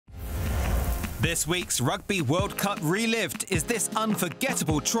This week's Rugby World Cup relived is this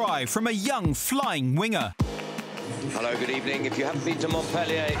unforgettable try from a young flying winger. Hello, good evening. If you haven't been to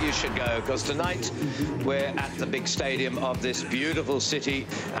Montpellier, you should go, because tonight we're at the big stadium of this beautiful city,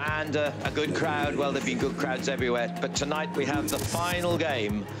 and a good crowd. Well, there have been good crowds everywhere, but tonight we have the final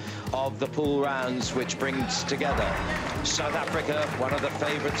game of the pool rounds, which brings together South Africa, one of the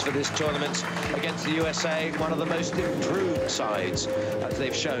favourites for this tournament, against the USA, one of the most improved sides as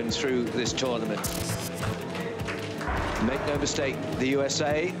they've shown through this tournament. Make no mistake, the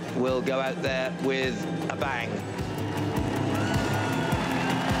USA will go out there with a bang.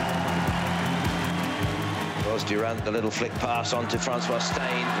 Ross Durant, the little flick pass onto Francois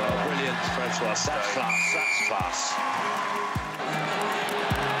Steyn. Well, brilliant. Francois Steyn. That's class, that's class.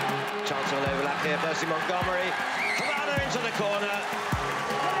 Chance of an overlap here, Percy Montgomery. Habana into the corner.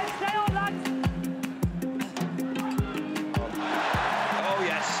 Oh,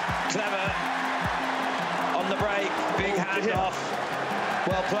 yes, clever. On the break, big handoff.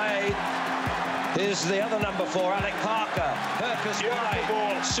 Well played. Here's the other number 4, Alec Parker. Hercus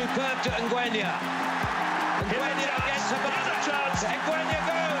wide. Superb to Ngwenya. Ngwenya against Habana. Ngwenya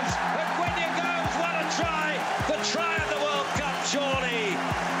goes. Ngwenya goes. What a try. The try of the World Cup, surely.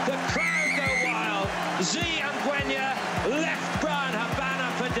 The crowd go wild. Z Ngwenya left Bryan Habana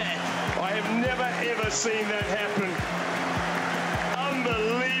for dead. I have never, ever seen that happen.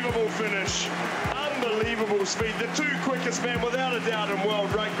 Unbelievable finish. Unbelievable speed. The two quickest men, without a doubt, in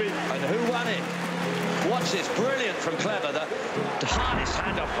world rugby. And who won it? Watch this, brilliant from Clever, the hardest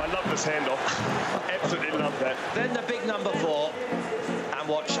handoff. I love this handoff. I absolutely love that. Then the big number 4, and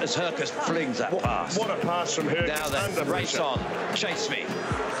watch as Hercus flings that pass. What a pass from Hercus. Now then, race on, chase me.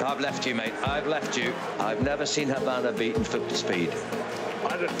 I've left you, mate, I've left you. I've never seen Habana beaten foot to speed.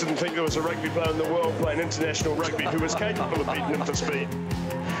 I didn't think there was a rugby player in the world playing international rugby who was capable of beating him for speed.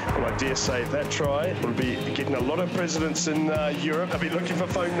 Well, I dare say that try will be getting a lot of presidents in Europe. They'll be looking for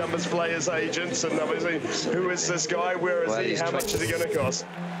phone numbers, players, agents, and they'll be saying, who is this guy? Where is he? How much is he going to cost?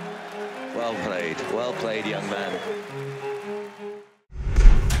 Well played, young man.